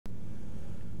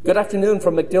Good afternoon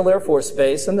from MacDill Air Force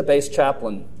Base and the base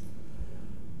chaplain.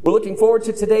 We're looking forward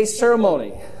to today's ceremony,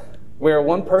 where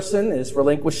one person is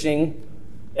relinquishing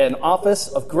an office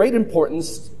of great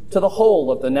importance to the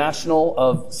whole of the National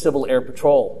of Civil Air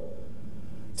Patrol.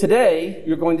 Today,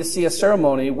 you're going to see a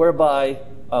ceremony whereby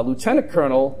Lieutenant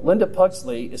Colonel Linda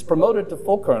Pugsley is promoted to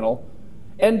full colonel,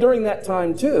 and during that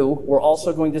time, too, we're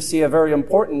also going to see a very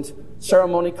important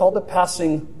ceremony called the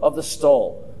Passing of the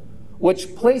Stole,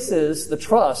 which places the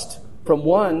trust from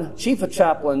one chief of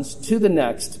chaplains to the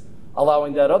next,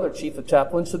 allowing that other chief of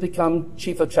chaplains to become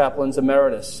chief of chaplains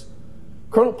emeritus.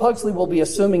 Colonel Pugsley will be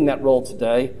assuming that role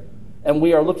today, and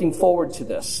we are looking forward to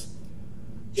this.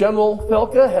 General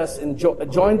Felka has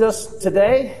joined us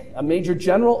today, a Major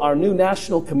General, our new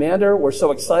national commander. We're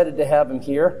so excited to have him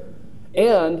here.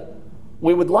 And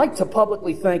we would like to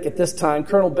publicly thank at this time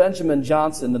Colonel Benjamin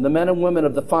Johnson and the men and women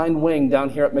of the fine wing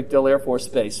down here at MacDill Air Force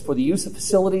Base for the use of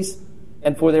facilities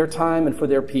and for their time and for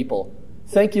their people.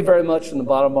 Thank you very much from the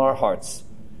bottom of our hearts.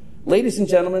 Ladies and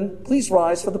gentlemen, please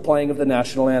rise for the playing of the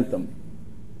national anthem.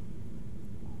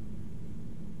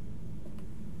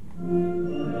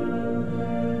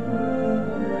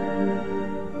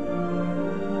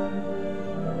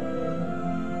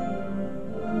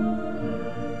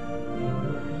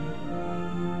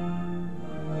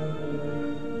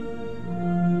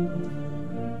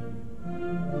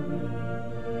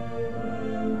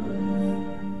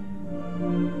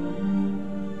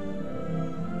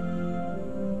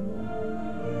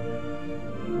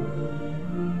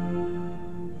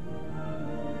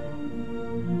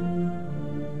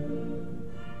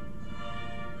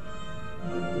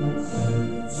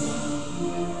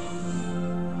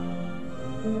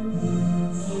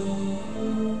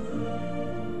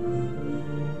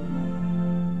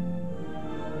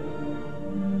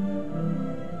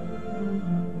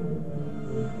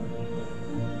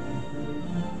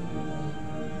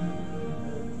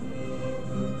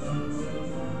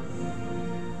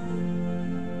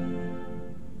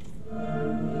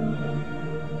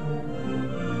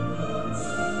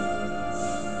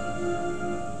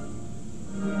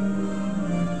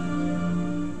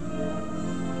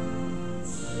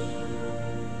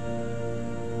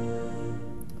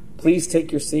 Please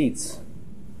take your seats.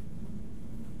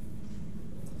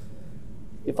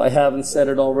 If I haven't said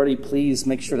it already, please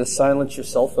make sure to silence your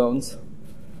cell phones.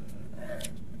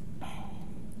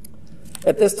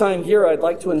 At this time here, I'd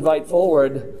like to invite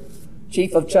forward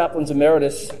Chief of Chaplains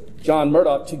Emeritus John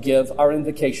Murdoch to give our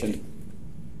invocation.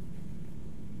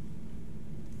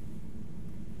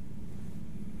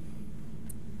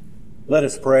 Let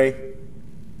us pray.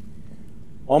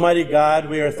 Almighty God,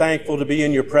 we are thankful to be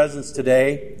in your presence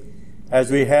today as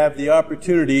we have the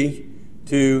opportunity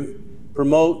to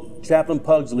promote Chaplain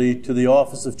Pugsley to the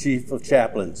office of Chief of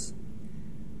Chaplains.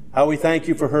 How we thank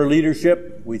you for her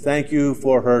leadership. We thank you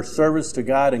for her service to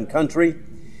God and country.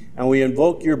 And we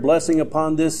invoke your blessing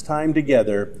upon this time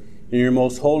together in your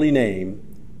most holy name.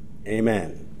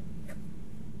 Amen.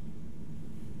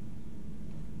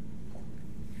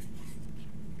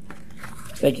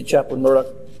 Thank you, Chaplain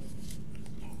Murdoch.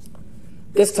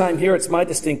 This time here, it's my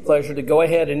distinct pleasure to go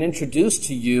ahead and introduce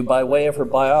to you, by way of her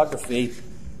biography,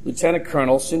 Lieutenant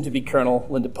Colonel, soon-to-be Colonel,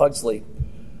 Linda Pugsley.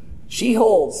 She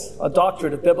holds a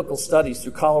doctorate of biblical studies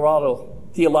through Colorado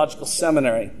Theological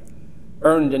Seminary,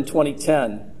 earned in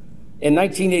 2010. In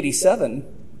 1987,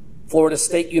 Florida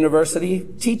State University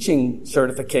teaching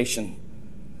certification.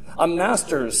 A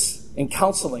master's in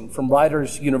counseling from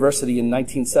Rider's University in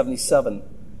 1977.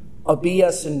 A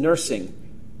BS in nursing,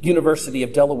 University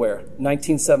of Delaware,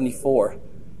 1974,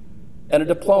 and a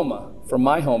diploma from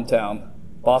my hometown,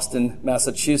 Boston,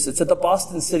 Massachusetts, at the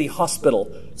Boston City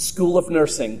Hospital School of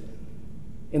Nursing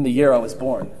in the year I was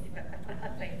born,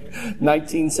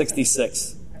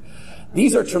 1966.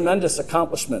 These are tremendous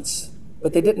accomplishments,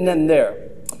 but they didn't end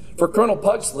there. For Colonel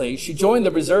Pugsley, she joined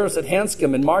the reserves at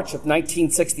Hanscom in March of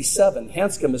 1967.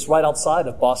 Hanscom is right outside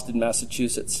of Boston,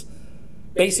 Massachusetts.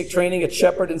 Basic training at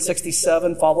Shepherd in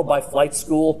 67, followed by flight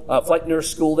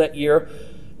nurse school that year.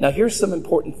 Now, here's some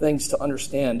important things to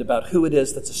understand about who it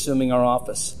is that's assuming our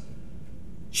office.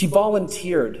 She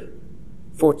volunteered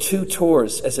for 2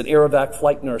 tours as an Aerovac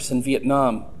flight nurse in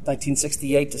Vietnam,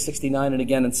 1968 to 69, and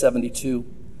again in 72.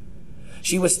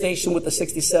 She was stationed with the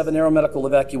 67 Aeromedical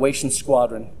Evacuation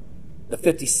Squadron, the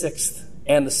 56th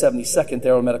and the 72nd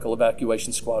Aeromedical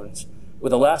Evacuation Squadrons,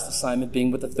 with the last assignment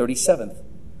being with the 37th.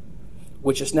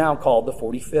 Which is now called the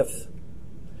 45th.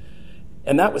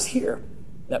 And that was here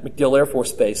at MacDill Air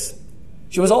Force Base.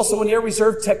 She was also an Air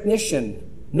Reserve technician,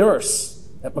 nurse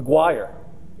at McGuire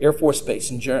Air Force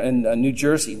Base in New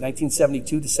Jersey,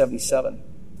 1972 to 77.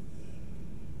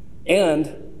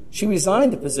 And She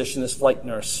resigned the position as flight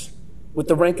nurse with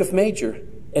the rank of major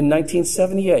in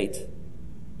 1978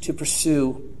 to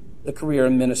pursue the career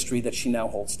in ministry that she now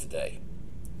holds today.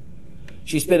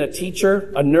 She's been a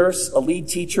teacher, a nurse, a lead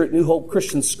teacher at New Hope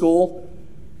Christian School.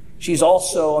 She's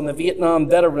also on the Vietnam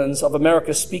Veterans of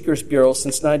America Speakers Bureau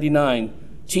since '99,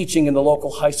 teaching in the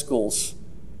local high schools.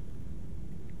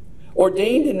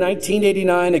 Ordained in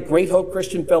 1989 at Great Hope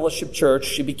Christian Fellowship Church,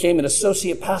 she became an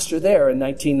associate pastor there in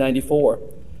 1994.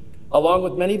 Along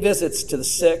with many visits to the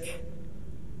sick,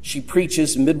 she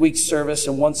preaches midweek service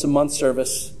and once-a-month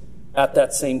service at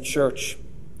that same church.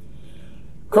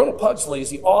 Colonel Pugsley is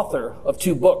the author of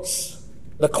 2 books,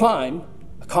 The Climb,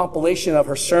 a compilation of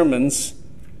her sermons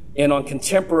and on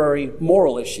contemporary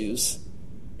moral issues,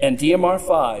 and DMR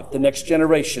 5, The Next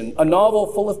Generation, a novel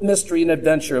full of mystery and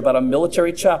adventure about a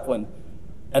military chaplain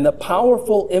and the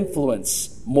powerful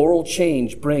influence moral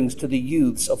change brings to the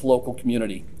youths of local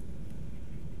community.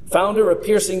 Founder of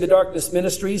Piercing the Darkness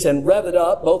Ministries and Rev It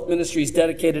Up, both ministries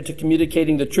dedicated to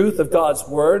communicating the truth of God's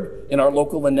Word in our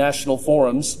local and national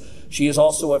forums. She is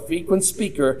also a frequent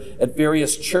speaker at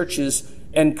various churches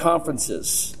and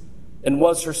conferences, and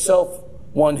was herself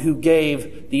one who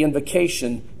gave the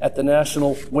invocation at the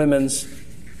National Women's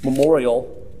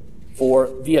Memorial for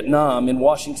Vietnam in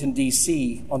Washington,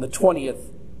 D.C. on the 20th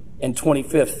and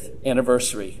 25th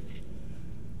anniversary.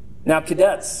 Now,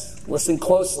 cadets, listen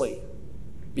closely,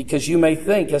 because you may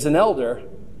think as an elder,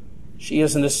 she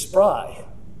isn't as spry.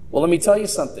 Well, let me tell you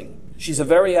something. She's a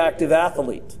very active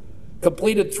athlete,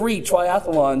 completed 3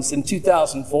 triathlons in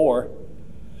 2004,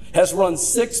 has run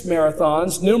 6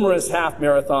 marathons, numerous half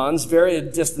marathons,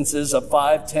 varied distances of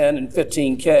 5, 10, and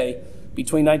 15K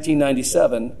between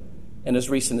 1997 and as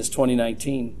recent as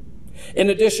 2019. In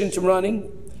addition to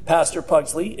running, Pastor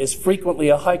Pugsley is frequently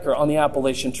a hiker on the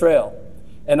Appalachian Trail.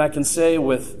 And I can say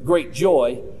with great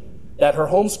joy that her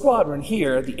home squadron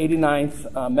here, the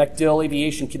 89th MacDill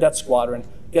Aviation Cadet Squadron,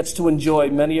 gets to enjoy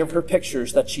many of her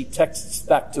pictures that she texts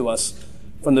back to us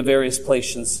from the various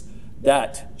places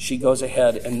that she goes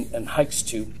ahead and hikes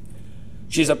to.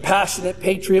 She's a passionate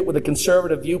patriot with a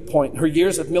conservative viewpoint. Her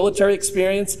years of military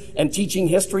experience and teaching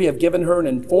history have given her an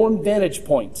informed vantage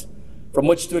point from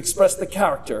which to express the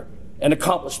character and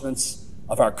accomplishments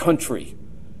of our country.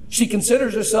 She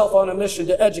considers herself on a mission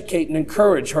to educate and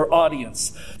encourage her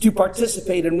audience to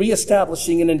participate in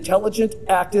reestablishing an intelligent,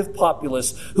 active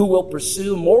populace who will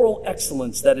pursue moral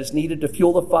excellence that is needed to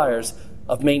fuel the fires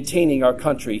of maintaining our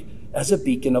country as a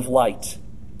beacon of light.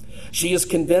 She is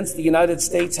convinced the United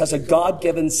States has a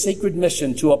God-given sacred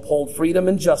mission to uphold freedom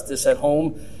and justice at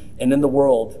home and in the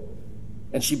world.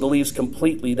 And she believes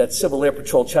completely that Civil Air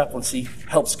Patrol chaplaincy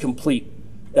helps complete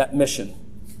that mission.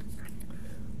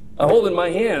 I hold in my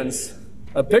hands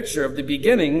a picture of the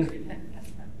beginning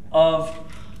of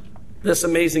this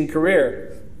amazing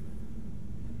career.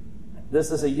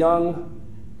 This is a young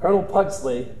Colonel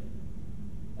Pugsley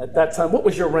at that time. What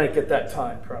was your rank at that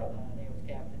time, Colonel?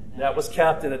 That was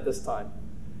captain at this time.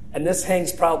 And this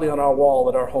hangs proudly on our wall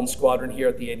at our home squadron here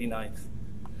at the 89th.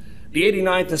 The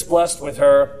 89th is blessed with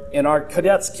her, and our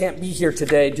cadets can't be here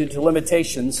today due to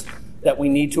limitations that we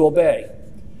need to obey.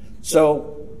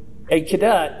 So a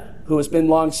cadet who has been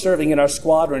long serving in our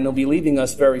squadron and will be leaving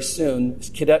us very soon is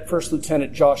Cadet First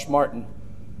Lieutenant Josh Martin.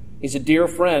 He's a dear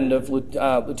friend of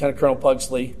Lieutenant Colonel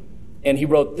Pugsley, and he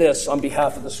wrote this on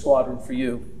behalf of the squadron for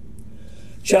you.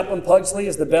 Chaplain Pugsley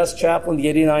is the best chaplain the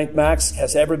 89th MAX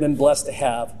has ever been blessed to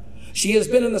have. She has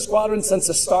been in the squadron since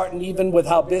the start, and even with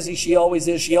how busy she always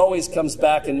is, she always comes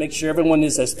back and makes sure everyone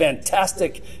is as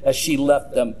fantastic as she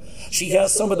left them. She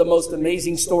has some of the most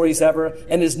amazing stories ever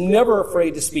and is never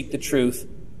afraid to speak the truth,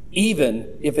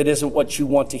 even if it isn't what you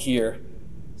want to hear.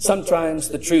 Sometimes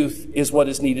the truth is what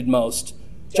is needed most.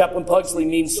 Chaplain Pugsley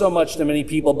means so much to many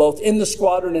people, both in the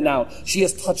squadron and out. She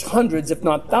has touched hundreds, if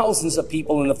not thousands, of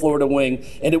people in the Florida Wing,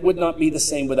 and it would not be the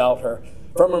same without her.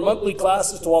 From her monthly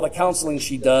classes to all the counseling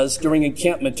she does during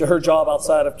encampment to her job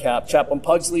outside of CAP, Chaplain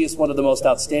Pugsley is one of the most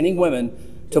outstanding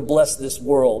women to bless this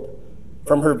world.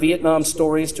 From her Vietnam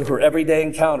stories to her everyday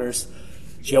encounters,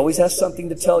 she always has something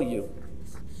to tell you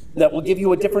that will give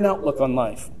you a different outlook on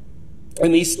life.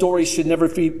 And these stories should never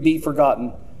be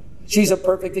forgotten. She's a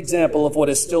perfect example of what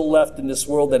is still left in this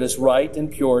world that is right and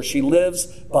pure. She lives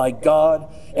by God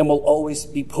and will always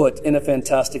be put in a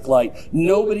fantastic light.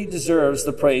 Nobody deserves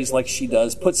the praise like she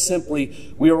does. Put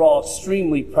simply, we are all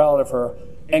extremely proud of her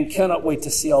and cannot wait to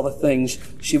see all the things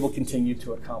she will continue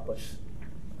to accomplish.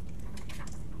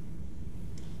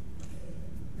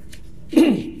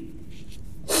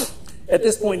 At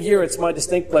this point here, it's my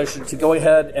distinct pleasure to go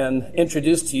ahead and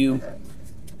introduce to you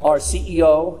our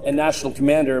CEO and National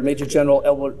Commander, Major General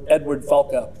Edward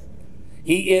Falca.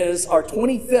 He is our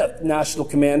 25th National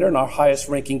Commander and our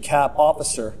highest-ranking CAP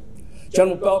officer.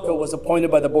 General Falca was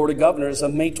appointed by the Board of Governors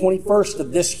on May 21st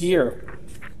of this year.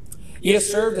 He has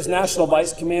served as National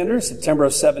Vice Commander September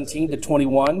of 17 to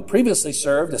 21, previously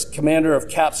served as Commander of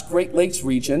CAP's Great Lakes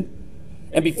region,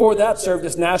 and before that served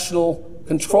as National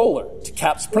Controller to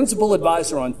CAP's Principal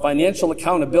Advisor on Financial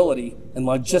Accountability and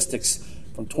Logistics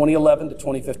from 2011 to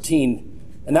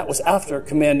 2015, and that was after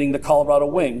commanding the Colorado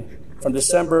Wing from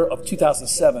December of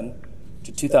 2007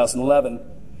 to 2011.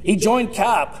 He joined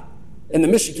CAP in the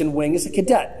Michigan Wing as a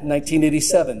cadet in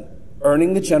 1987,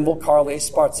 earning the General Carl A.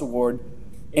 Sparts Award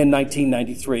in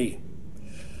 1993.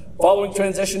 Following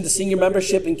transition to senior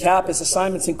membership in CAP, his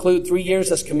assignments include 3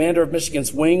 years as commander of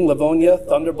Michigan's Wing Livonia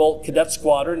Thunderbolt Cadet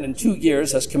Squadron and 2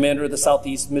 years as commander of the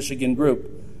Southeast Michigan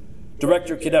Group,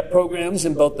 director of cadet programs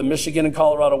in both the Michigan and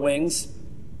Colorado Wings,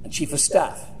 and chief of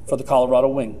staff for the Colorado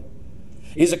Wing.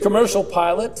 He's a commercial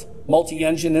pilot,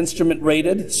 multi-engine instrument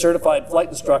rated, certified flight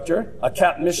instructor, a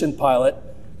CAP mission pilot,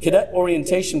 cadet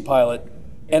orientation pilot,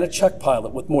 and a check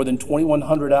pilot with more than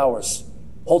 2,100 hours.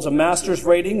 Holds a master's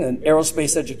rating in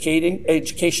aerospace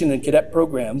education and cadet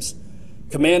programs,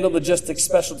 command of logistics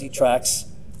specialty tracks,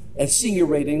 and senior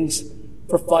ratings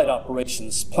for flight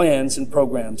operations, plans, and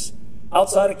programs.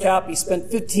 Outside of CAP, he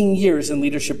spent 15 years in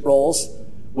leadership roles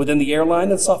within the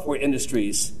airline and software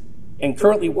industries, and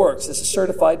currently works as a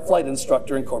certified flight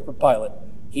instructor and corporate pilot.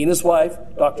 He and his wife,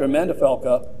 Dr. Amanda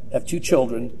Falca, have 2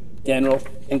 children, Daniel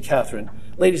and Catherine.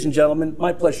 Ladies and gentlemen,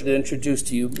 my pleasure to introduce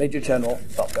to you Major General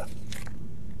Falca.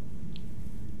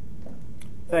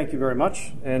 Thank you very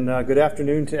much, and good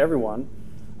afternoon to everyone.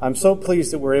 I'm so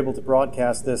pleased that we're able to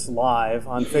broadcast this live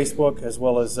on Facebook as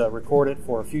well as record it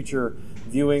for future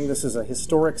viewing. This is a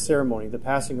historic ceremony, the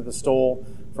passing of the stole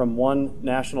from one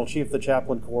National Chief of the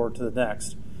Chaplain Corps to the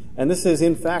next. And this is,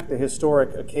 in fact, a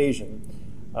historic occasion.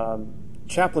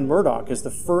 Chaplain Murdoch is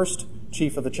the first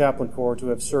Chief of the Chaplain Corps to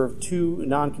have served 2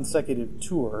 non-consecutive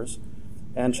tours,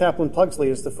 and Chaplain Pugsley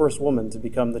is the first woman to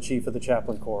become the Chief of the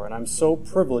Chaplain Corps, and I'm so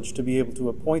privileged to be able to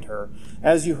appoint her.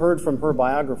 As you heard from her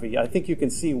biography, I think you can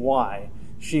see why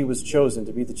she was chosen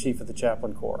to be the Chief of the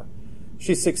Chaplain Corps.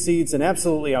 She succeeds an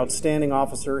absolutely outstanding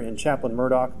officer in Chaplain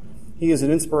Murdoch. He is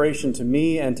an inspiration to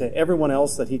me and to everyone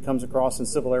else that he comes across in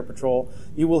Civil Air Patrol.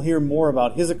 You will hear more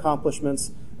about his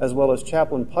accomplishments as well as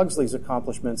Chaplain Pugsley's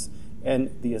accomplishments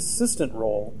and the assistant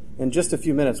role in just a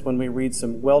few minutes when we read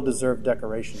some well-deserved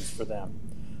decorations for them.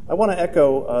 I want to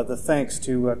echo the thanks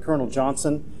to Colonel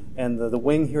Johnson and the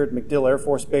wing here at MacDill Air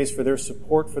Force Base for their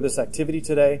support for this activity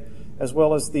today, as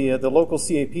well as the local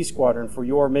CAP squadron for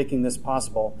your making this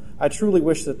possible. I truly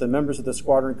wish that the members of the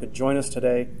squadron could join us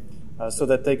today so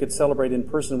that they could celebrate in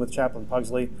person with Chaplain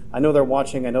Pugsley. I know they're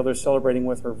watching. I know they're celebrating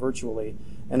with her virtually.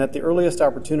 And at the earliest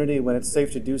opportunity, when it's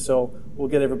safe to do so, we'll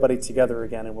get everybody together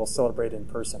again and we'll celebrate in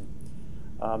person.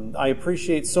 I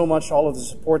appreciate so much all of the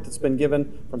support that's been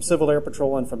given from Civil Air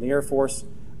Patrol and from the Air Force.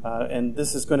 And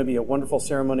this is going to be a wonderful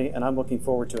ceremony, and I'm looking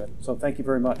forward to it. So thank you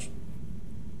very much.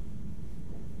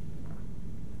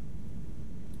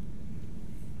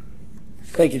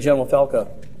 Thank you, General Falca.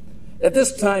 At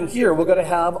this time here, we're going to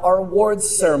have our awards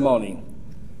ceremony.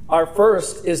 Our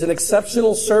first is an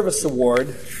Exceptional Service Award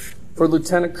for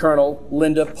Lieutenant Colonel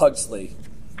Linda Pugsley.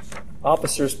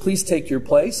 Officers, please take your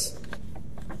place.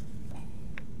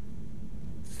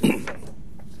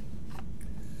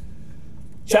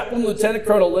 Chaplain Lieutenant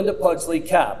Colonel Linda Pugsley,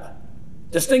 CAP.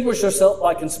 Distinguished herself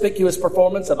by conspicuous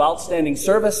performance of outstanding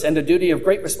service and a duty of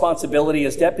great responsibility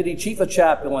as Deputy Chief of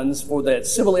Chaplains for the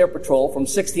Civil Air Patrol from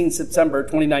 16 September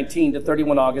 2019 to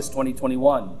 31 August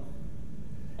 2021.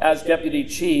 As Deputy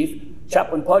Chief,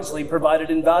 Chaplain Pugsley provided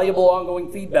invaluable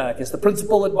ongoing feedback as the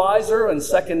Principal Advisor and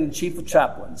Second Chief of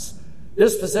Chaplains.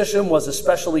 This position was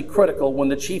especially critical when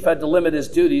the Chief had to limit his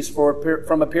duties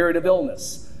from a period of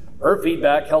illness. Her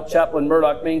feedback helped Chaplain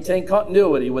Murdoch maintain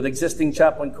continuity with existing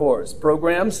chaplain corps,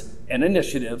 programs, and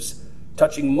initiatives,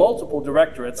 touching multiple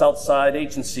directorates outside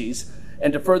agencies,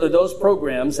 and to further those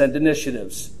programs and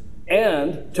initiatives,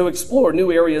 and to explore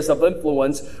new areas of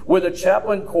influence where the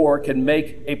chaplain corps can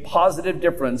make a positive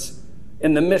difference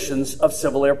in the missions of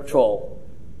Civil Air Patrol.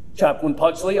 Chaplain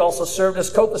Pugsley also served as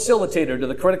co-facilitator to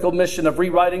the critical mission of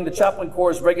rewriting the Chaplain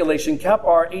Corps' regulation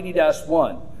CAP-R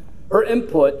 80-1. Her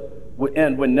input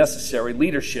and, when necessary,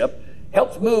 leadership,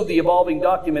 helped move the evolving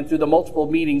document through the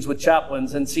multiple meetings with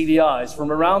chaplains and CDIs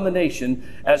from around the nation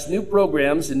as new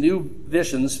programs and new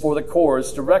visions for the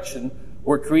Corps' direction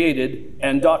were created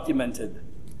and documented.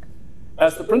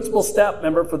 As the principal staff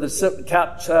member for the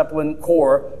CAP Chaplain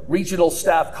Corps regional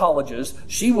staff colleges,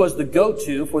 she was the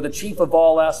go-to for the chief of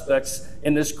all aspects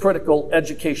in this critical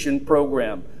education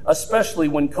program, especially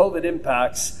when COVID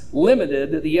impacts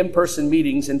limited the in-person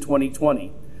meetings in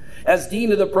 2020. As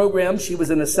dean of the program, she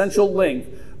was an essential link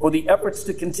for the efforts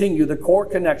to continue the core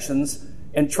connections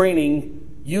and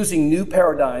training using new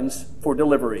paradigms for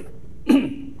delivery.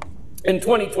 In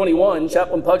 2021,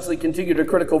 Chaplain Pugsley continued a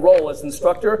critical role as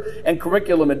instructor and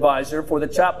curriculum advisor for the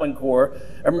Chaplain Corps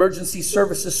Emergency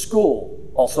Services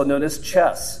School, also known as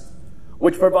CHES,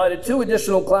 which provided 2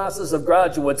 additional classes of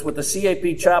graduates with the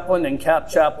CAP Chaplain and CAP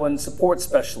Chaplain Support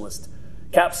Specialist.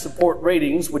 CAP Support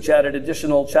Ratings, which added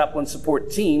additional chaplain support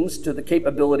teams to the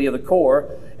capability of the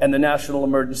Corps and the National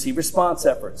Emergency Response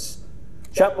efforts.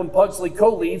 Chaplain Pugsley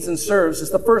co-leads and serves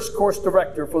as the first course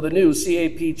director for the new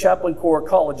CAP Chaplain Corps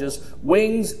College's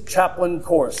Wings Chaplain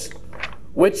course,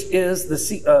 which is the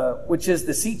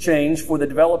sea change for the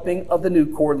developing of the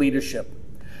new Corps leadership.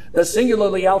 The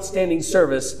singularly outstanding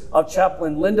service of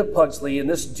Chaplain Linda Pugsley in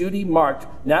this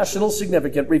duty-marked national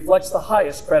significance reflects the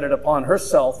highest credit upon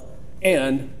herself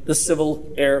and the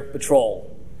Civil Air Patrol.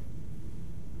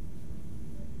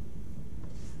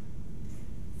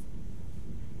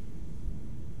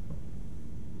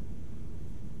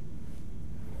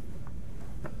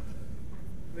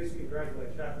 Please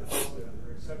congratulate Chaplain Pugsley on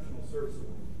her exceptional service award.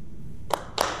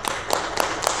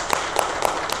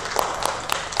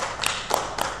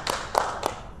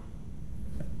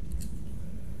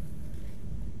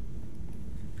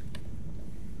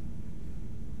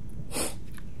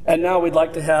 And now we'd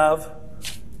like to have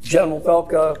General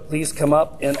Felka please come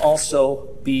up and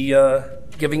also be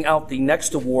giving out the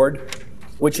next award,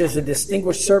 which is a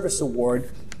Distinguished Service Award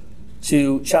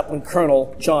to Chaplain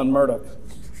Colonel John Murdoch.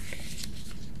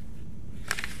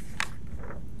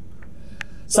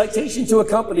 Citation to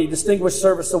accompany Distinguished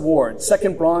Service Award,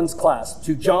 second bronze class,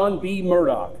 to John B.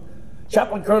 Murdoch.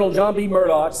 Chaplain Colonel John B.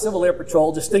 Murdoch, Civil Air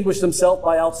Patrol, distinguished himself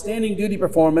by outstanding duty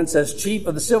performance as Chief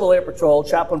of the Civil Air Patrol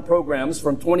Chaplain Programs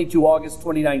from 22 August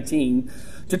 2019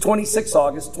 to 26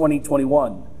 August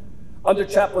 2021. Under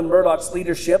Chaplain Murdoch's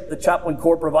leadership, the Chaplain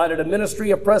Corps provided a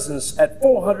ministry of presence at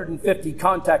 450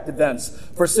 contact events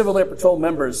for Civil Air Patrol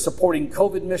members, supporting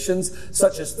COVID missions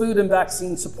such as food and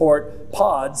vaccine support,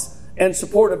 pods, and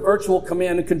support of virtual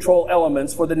command and control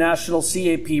elements for the national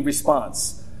CAP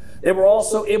response. They were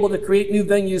also able to create new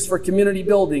venues for community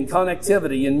building,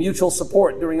 connectivity, and mutual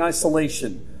support during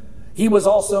isolation. He was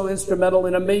also instrumental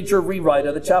in a major rewrite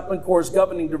of the Chaplain Corps'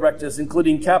 governing directives,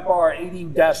 including Cap R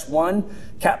 80-1,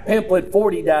 Cap Pamphlet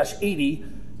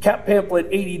 40-80, Cap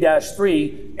Pamphlet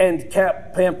 80-3, and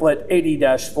Cap Pamphlet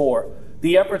 80-4.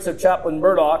 The efforts of Chaplain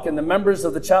Murdoch and the members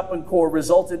of the Chaplain Corps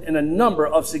resulted in a number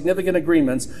of significant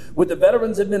agreements with the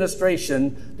Veterans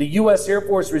Administration, the U.S. Air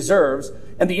Force Reserves,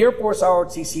 and the Air Force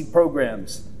ROTC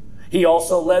programs. He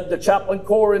also led the Chaplain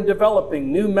Corps in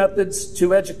developing new methods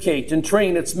to educate and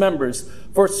train its members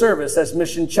for service as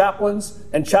mission chaplains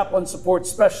and chaplain support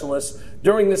specialists.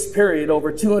 During this period,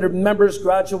 over 200 members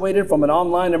graduated from an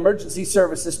online emergency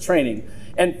services training,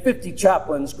 and 50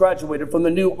 chaplains graduated from the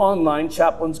new online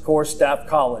Chaplains Corps Staff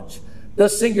College. The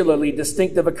singularly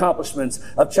distinctive accomplishments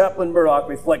of Chaplain Murdoch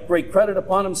reflect great credit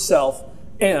upon himself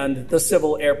and the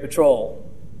Civil Air Patrol.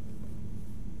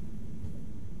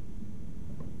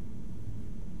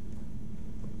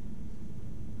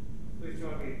 Please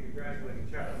join me in congratulating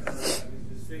Chaplain Murdoch on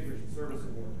his Distinguished Service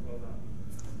Award. Well done.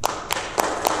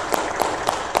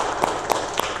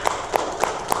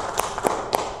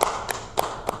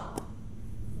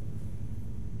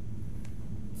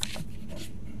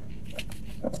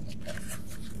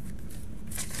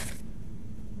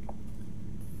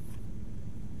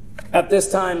 At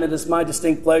this time, it is my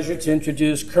distinct pleasure to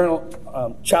introduce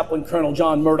Chaplain Colonel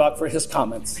John Murdoch for his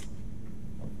comments.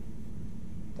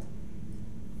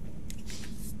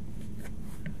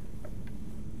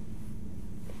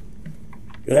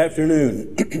 Good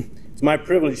afternoon. It's my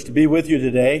privilege to be with you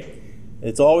today.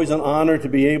 It's always an honor to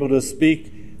be able to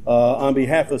speak on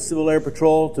behalf of Civil Air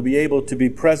Patrol, to be able to be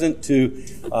present to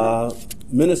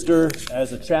minister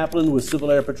as a chaplain with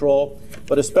Civil Air Patrol,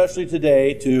 but especially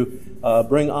today to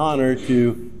bring honor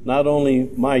to not only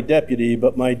my deputy,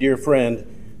 but my dear friend,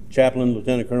 Chaplain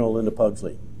Lieutenant Colonel Linda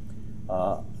Pugsley.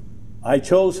 I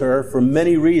chose her for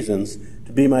many reasons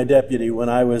to be my deputy when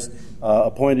I was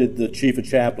appointed the Chief of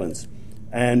Chaplains.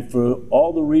 And for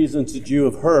all the reasons that you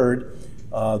have heard,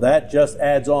 that just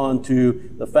adds on to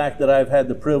the fact that I've had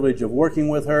the privilege of working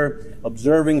with her,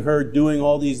 observing her, doing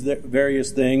all these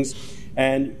various things,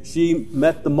 and she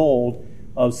met the mold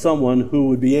of someone who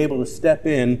would be able to step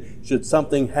in should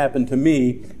something happen to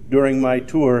me during my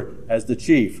tour as the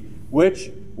chief,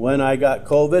 which, when I got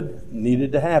COVID,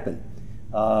 needed to happen.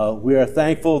 We are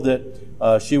thankful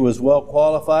that she was well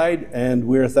qualified, and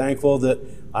we're thankful that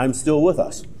I'm still with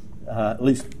us. At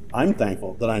least I'm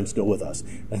thankful that I'm still with us.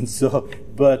 And so,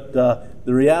 but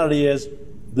the reality is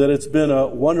that it's been a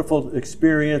wonderful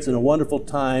experience and a wonderful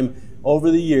time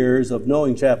over the years of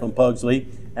knowing Chaplain Pugsley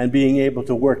and being able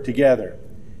to work together.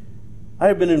 I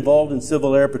have been involved in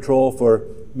Civil Air Patrol for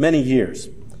many years.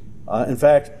 In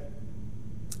fact,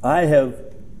 I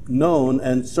have known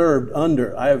and served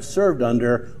under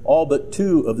all but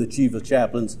 2 of the Chief of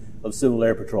Chaplains of Civil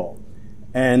Air Patrol.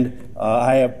 And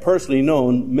I have personally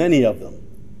known many of them.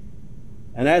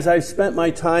 And as I've spent my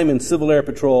time in Civil Air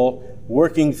Patrol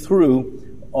working through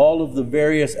all of the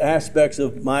various aspects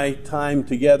of my time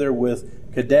together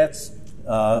with cadets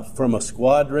from a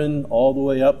squadron all the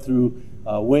way up through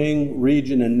wing,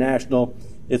 region, and national,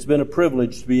 it's been a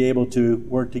privilege to be able to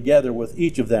work together with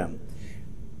each of them.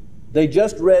 They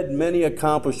just read many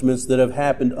accomplishments that have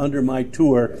happened under my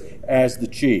tour as the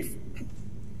chief.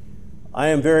 I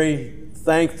am very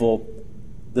thankful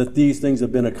that these things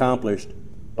have been accomplished,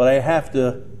 but I have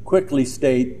to quickly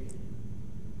state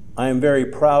I am very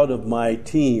proud of my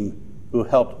team who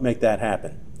helped make that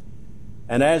happen.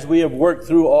 And as we have worked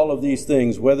through all of these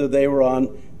things, whether they were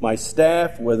on my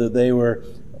staff, whether they were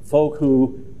folk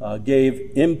who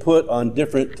gave input on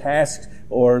different tasks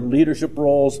or leadership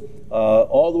roles,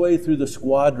 all the way through the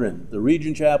squadron, the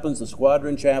region chaplains, the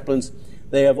squadron chaplains,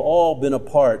 they have all been a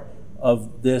part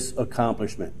of this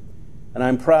accomplishment. And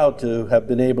I'm proud to have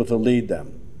been able to lead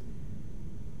them.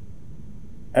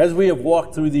 As we have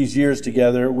walked through these years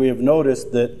together, we have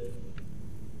noticed that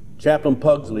Chaplain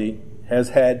Pugsley has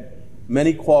had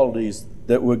many qualities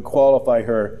that would qualify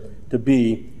her to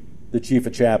be the Chief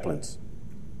of Chaplains.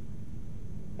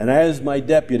 And as my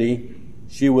deputy,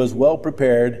 she was well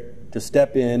prepared to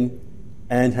step in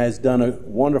and has done a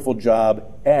wonderful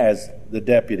job as the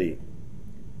deputy.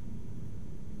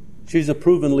 She's a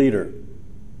proven leader,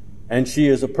 and she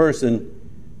is a person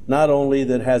not only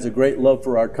that has a great love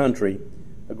for our country,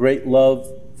 a great love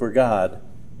for God,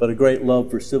 but a great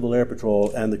love for Civil Air Patrol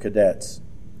and the cadets.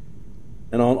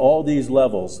 And on all these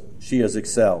levels, she has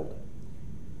excelled.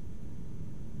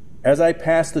 As I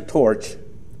pass the torch,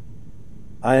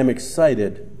 I am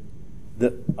excited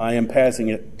that I am passing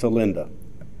it to Linda.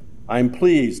 I'm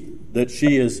pleased that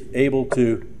she is able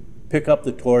to pick up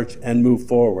the torch and move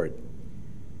forward.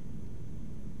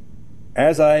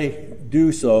 As I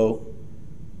do so,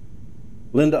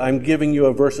 Linda, I'm giving you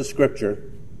a verse of Scripture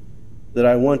that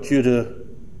I want you to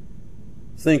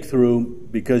think through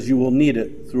because you will need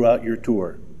it throughout your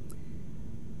tour.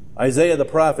 Isaiah the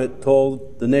prophet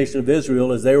told the nation of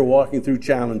Israel as they were walking through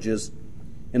challenges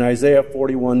in Isaiah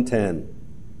 41:10,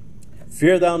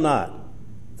 "Fear thou not,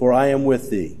 for I am with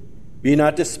thee. Be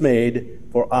not dismayed,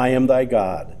 for I am thy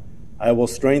God. I will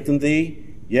strengthen thee,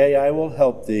 yea, I will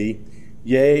help thee,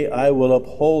 yea, I will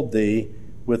uphold thee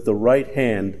with the right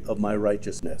hand of my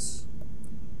righteousness."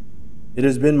 It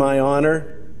has been my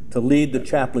honor to lead the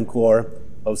Chaplain Corps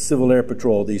of Civil Air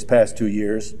Patrol these past 2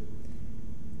 years,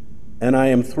 and I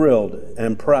am thrilled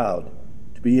and proud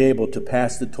to be able to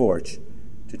pass the torch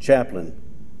to Chaplain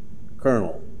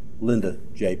Colonel Linda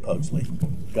J. Pugsley.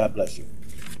 God bless you.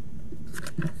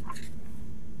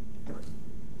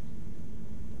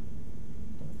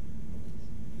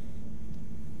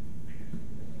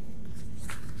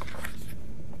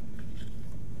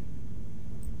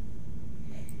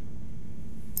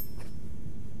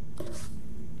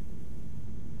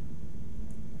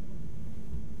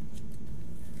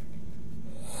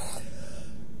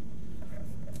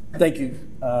 Thank you,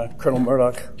 Colonel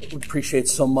Murdoch. We appreciate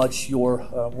so much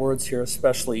your words here,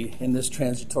 especially in this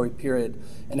transitory period,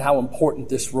 and how important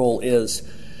this role is.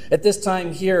 At this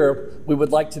time here, we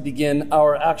would like to begin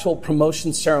our actual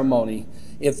promotion ceremony.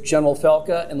 If General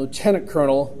Felka and Lieutenant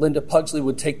Colonel Linda Pugsley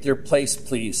would take their place,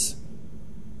 please.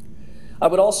 I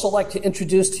would also like to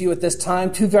introduce to you at this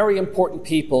time 2 very important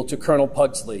people to Colonel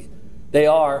Pugsley. They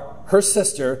are her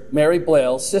sister, Mary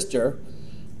Blaile's sister.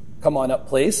 Come on up,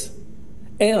 please.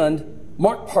 And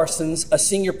Mark Parsons, a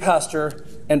senior pastor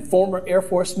and former Air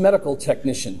Force medical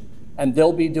technician, and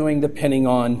they'll be doing the pinning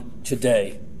on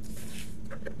today.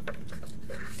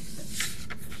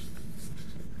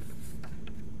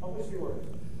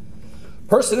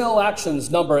 Personnel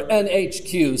actions number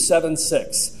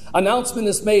NHQ76. Announcement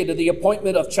is made of the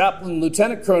appointment of Chaplain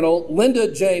Lieutenant Colonel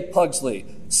Linda J. Pugsley,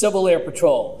 Civil Air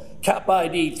Patrol, Cap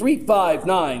ID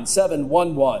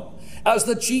 359711, as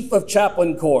the Chief of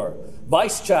Chaplain Corps.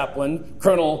 Vice Chaplain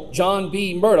Colonel John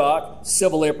B. Murdoch,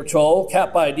 Civil Air Patrol,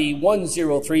 Cap ID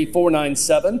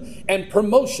 103497, and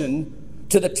promotion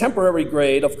to the temporary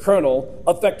grade of Colonel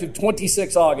effective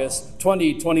 26 August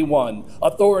 2021.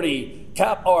 Authority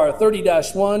Cap R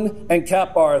 30-1 and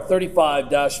Cap R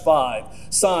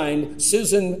 35-5. Signed,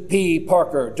 Susan P.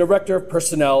 Parker, Director of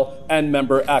Personnel and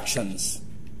Member Actions.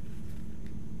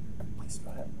 Please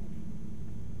go ahead.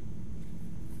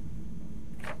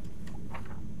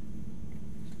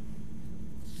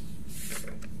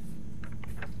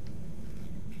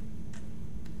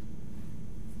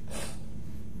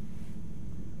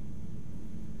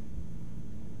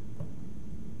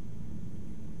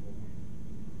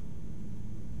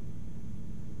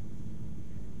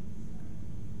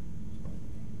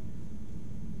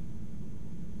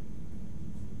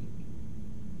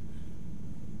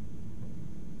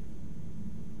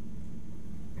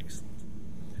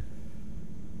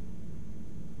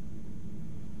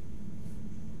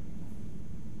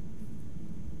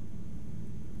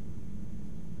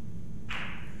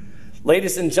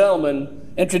 Ladies and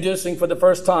gentlemen, introducing for the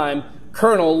first time,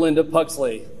 Colonel Linda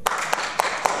Pugsley.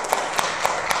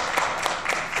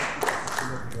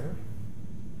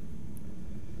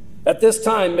 At this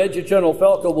time, Major General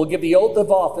Felko will give the oath of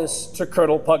office to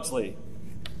Colonel Pugsley.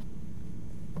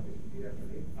 Repeat after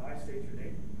me. I state your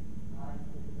name. I,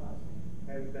 Linda Pugsley,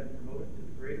 Having been promoted to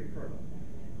the grade of colonel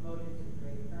promoted to the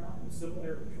grade of colonel in the Civil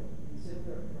Air Patrol, in the Civil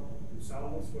Air Patrol, do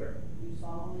solemnly swear do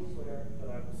solemnly swear that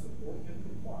I will support and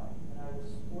comply that I will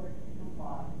support and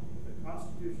comply with the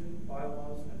Constitution,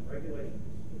 bylaws, and regulations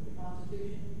with the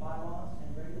Constitution, bylaws, and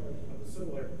regulations of the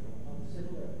Civil Air Patrol, of the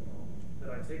Civil Air Patrol, that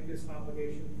I take this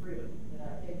obligation freely that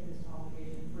I take this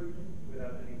obligation freely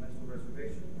without any mental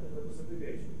reservation or purpose of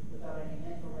evasion, without any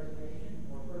mental reservation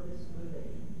or purpose of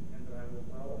evasion, and that I will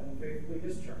well and faithfully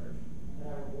discharge and that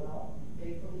I will well and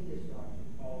faithfully discharge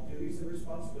all duties and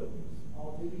responsibilities,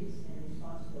 all duties and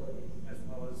responsibilities, as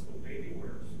well as obey the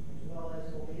orders as well as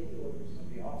obey the orders of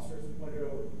the officers appointed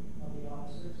over me. of the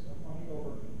officers appointed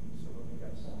over me. So help me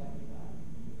God. So help me God.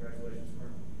 Congratulations,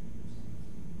 Colonel.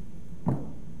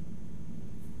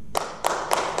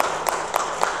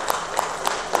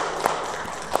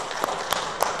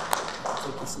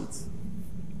 Take your seats.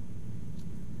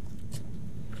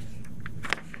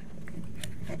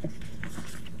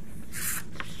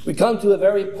 We come to a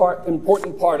very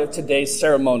important part of today's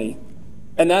ceremony,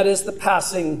 and that is the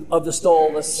passing of the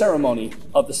stole, the ceremony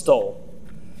of the stole.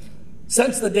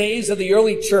 Since the days of the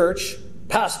early church,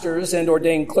 pastors and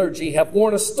ordained clergy have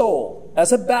worn a stole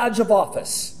as a badge of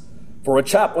office. For a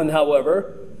chaplain,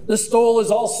 however, the stole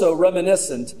is also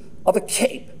reminiscent of a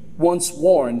cape once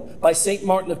worn by St.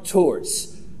 Martin of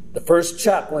Tours, the first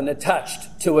chaplain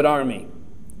attached to an army.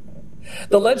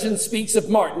 The legend speaks of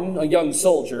Martin, a young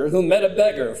soldier, who met a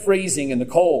beggar freezing in the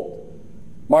cold.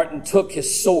 Martin took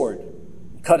his sword,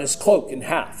 cut his cloak in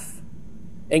half,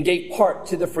 and gave part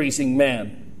to the freezing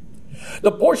man.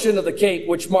 The portion of the cape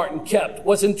which Martin kept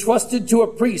was entrusted to a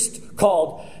priest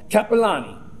called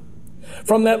capellani.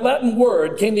 From that Latin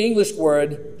word came the English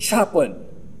word chaplain,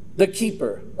 the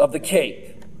keeper of the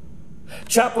cape.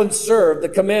 Chaplains served the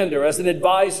commander as an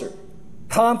advisor,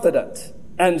 confidant,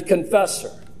 and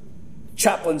confessor.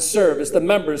 Chaplains serve as the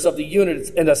members of the unit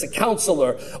and as a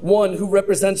counselor, one who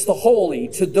represents the holy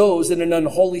to those in an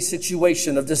unholy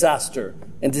situation of disaster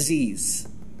and disease.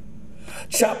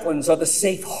 Chaplains are the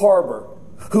safe harbor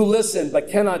who listen but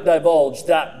cannot divulge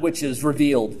that which is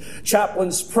revealed.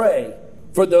 Chaplains pray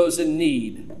for those in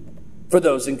need, for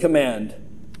those in command,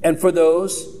 and for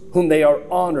those whom they are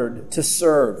honored to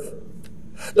serve.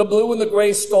 The blue and the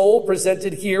gray stole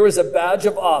presented here is a badge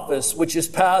of office which is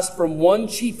passed from one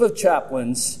chief of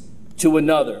chaplains to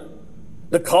another.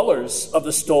 The colors of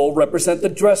the stole represent the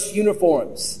dress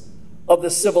uniforms of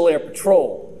the Civil Air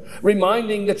Patrol,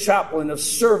 reminding the chaplain of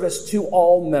service to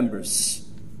all members.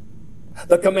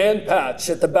 The command patch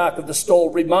at the back of the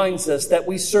stole reminds us that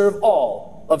we serve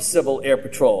all of Civil Air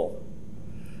Patrol.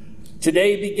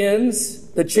 Today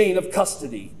begins the chain of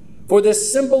custody for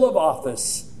this symbol of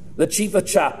office, the Chief of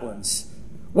Chaplains.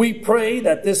 We pray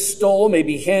that this stole may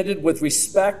be handed with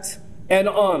respect and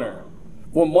honor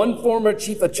from one former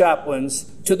Chief of Chaplains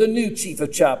to the new Chief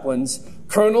of Chaplains,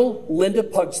 Colonel Linda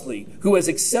Pugsley, who has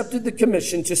accepted the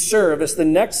commission to serve as the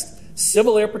next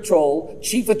Civil Air Patrol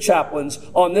Chief of Chaplains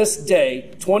on this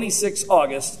day, 26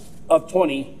 August of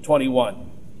 2021.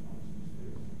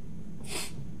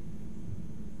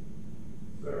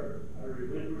 Sir, I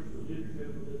relinquish the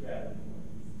leadership of the chaplain.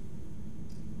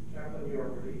 Chaplain, you are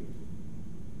relieved.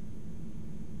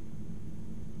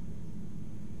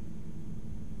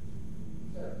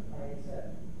 Sir, I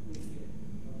accept leadership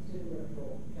of the Civil Air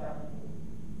Patrol Chaplain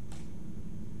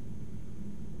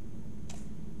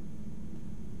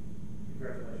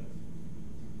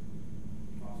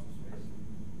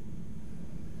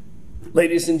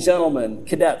Ladies and gentlemen,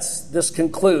 cadets, this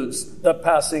concludes the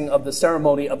passing of the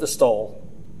ceremony of the stole.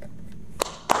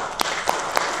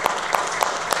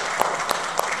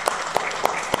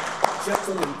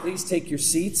 Gentlemen, please take your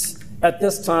seats. At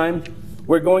this time,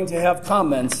 we're going to have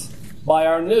comments by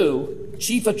our new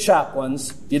Chief of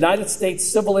Chaplains, United States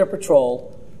Civil Air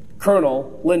Patrol,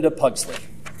 Colonel Linda Pugsley.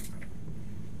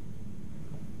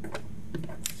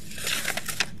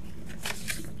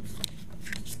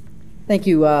 Thank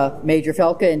you, Major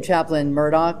Felka and Chaplain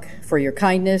Murdoch, for your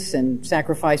kindness and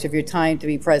sacrifice of your time to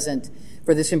be present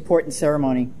for this important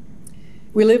ceremony.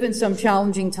 We live in some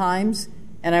challenging times,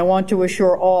 and I want to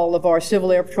assure all of our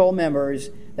Civil Air Patrol members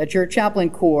that your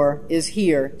Chaplain Corps is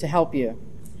here to help you.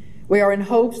 We are in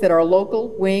hopes that our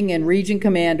local, wing, and region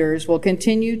commanders will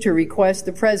continue to request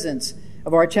the presence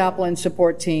of our chaplain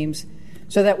support teams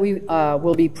so that we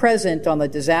will be present on the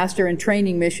disaster and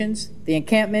training missions, the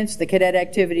encampments, the cadet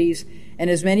activities, and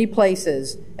as many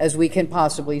places as we can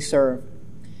possibly serve.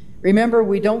 Remember,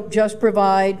 we don't just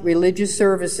provide religious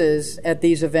services at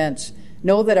these events.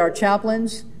 Know that our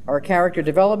chaplains, our character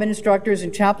development instructors,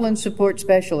 and chaplain support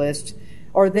specialists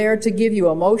are there to give you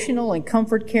emotional and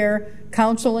comfort care,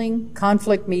 counseling,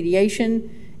 conflict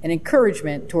mediation, and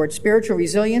encouragement towards spiritual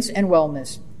resilience and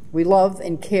wellness. We love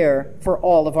and care for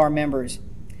all of our members.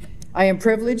 I am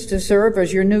privileged to serve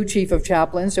as your new Chief of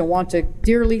Chaplains and want to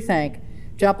dearly thank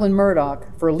Chaplain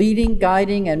Murdoch for leading,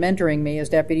 guiding, and mentoring me as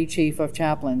Deputy Chief of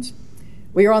Chaplains.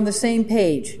 We are on the same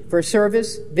page for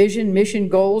service, vision, mission,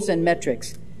 goals, and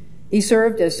metrics. He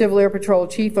served as Civil Air Patrol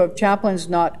Chief of Chaplains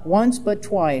not once but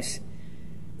twice,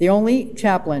 the only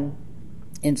chaplain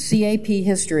in CAP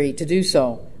history to do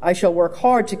so. I shall work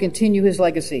hard to continue his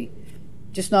legacy,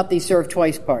 just not the serve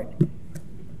twice part.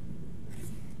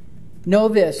 Know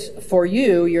this, for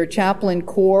you, your Chaplain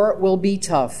Corps will be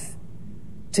tough.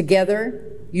 Together,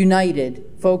 united,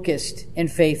 focused,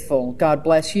 and faithful. God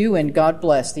bless you, and God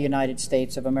bless the United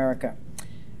States of America.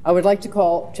 I would like to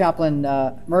call Chaplain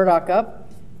Murdoch up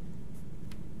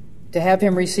to have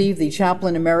him receive the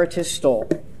Chaplain Emeritus Stole.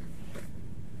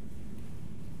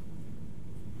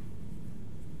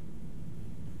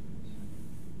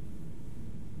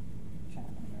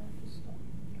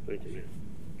 Thank you, man.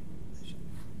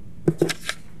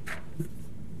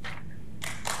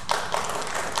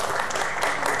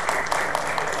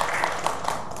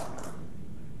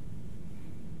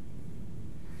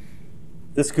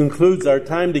 This concludes our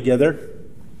time together.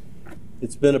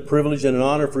 It's been a privilege and an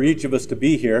honor for each of us to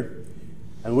be here,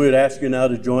 and we would ask you now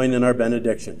to join in our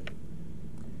benediction.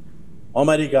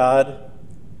 Almighty God,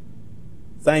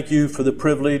 thank you for the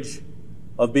privilege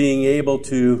of being able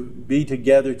to be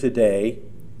together today.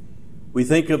 We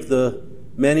think of the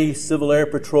many Civil Air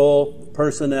Patrol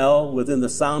personnel within the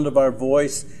sound of our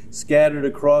voice scattered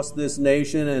across this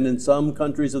nation and in some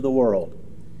countries of the world.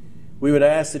 We would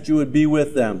ask that you would be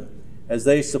with them as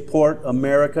they support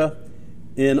America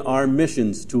in our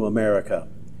missions to America.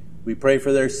 We pray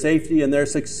for their safety and their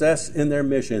success in their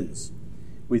missions.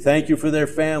 We thank you for their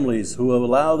families who will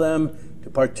allow them to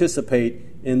participate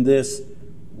in this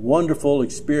wonderful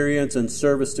experience and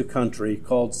service to country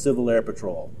called Civil Air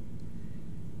Patrol.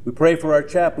 We pray for our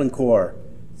Chaplain Corps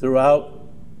throughout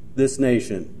this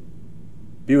nation.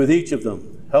 Be with each of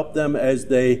them. Help them as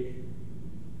they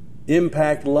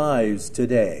impact lives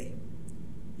today.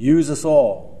 Use us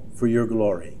all for your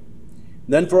glory.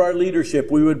 And then for our leadership,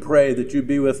 we would pray that you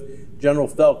be with General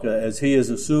Felka as he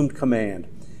has assumed command,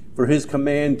 for his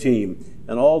command team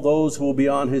and all those who will be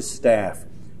on his staff.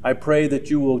 I pray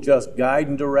that you will just guide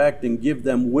and direct and give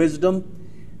them wisdom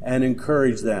and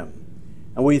encourage them.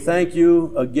 And we thank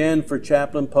you again for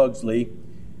Chaplain Pugsley,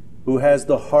 who has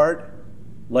the heart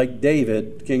like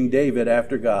David, King David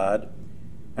after God,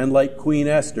 and like Queen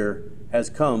Esther has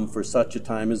come for such a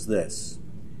time as this.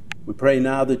 We pray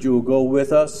now that you will go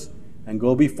with us and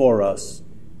go before us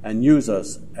and use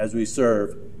us as we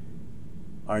serve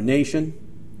our nation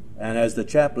and as the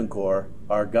Chaplain Corps,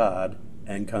 our God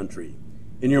and country.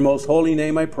 In your most holy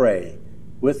name I pray,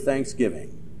 with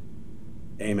thanksgiving.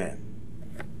 Amen.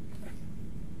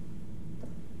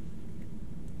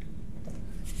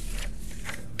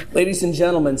 Ladies and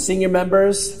gentlemen, senior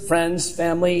members, friends,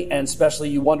 family, and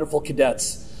especially you wonderful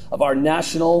cadets of our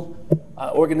national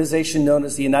organization known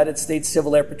as the United States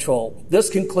Civil Air Patrol. This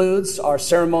concludes our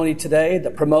ceremony today,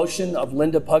 the promotion of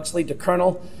Linda Pugsley to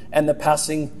Colonel and the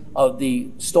passing of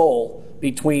the stole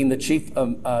between the Chief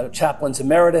Chaplains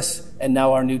Emeritus and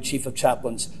now our new Chief of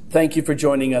Chaplains. Thank you for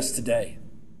joining us today.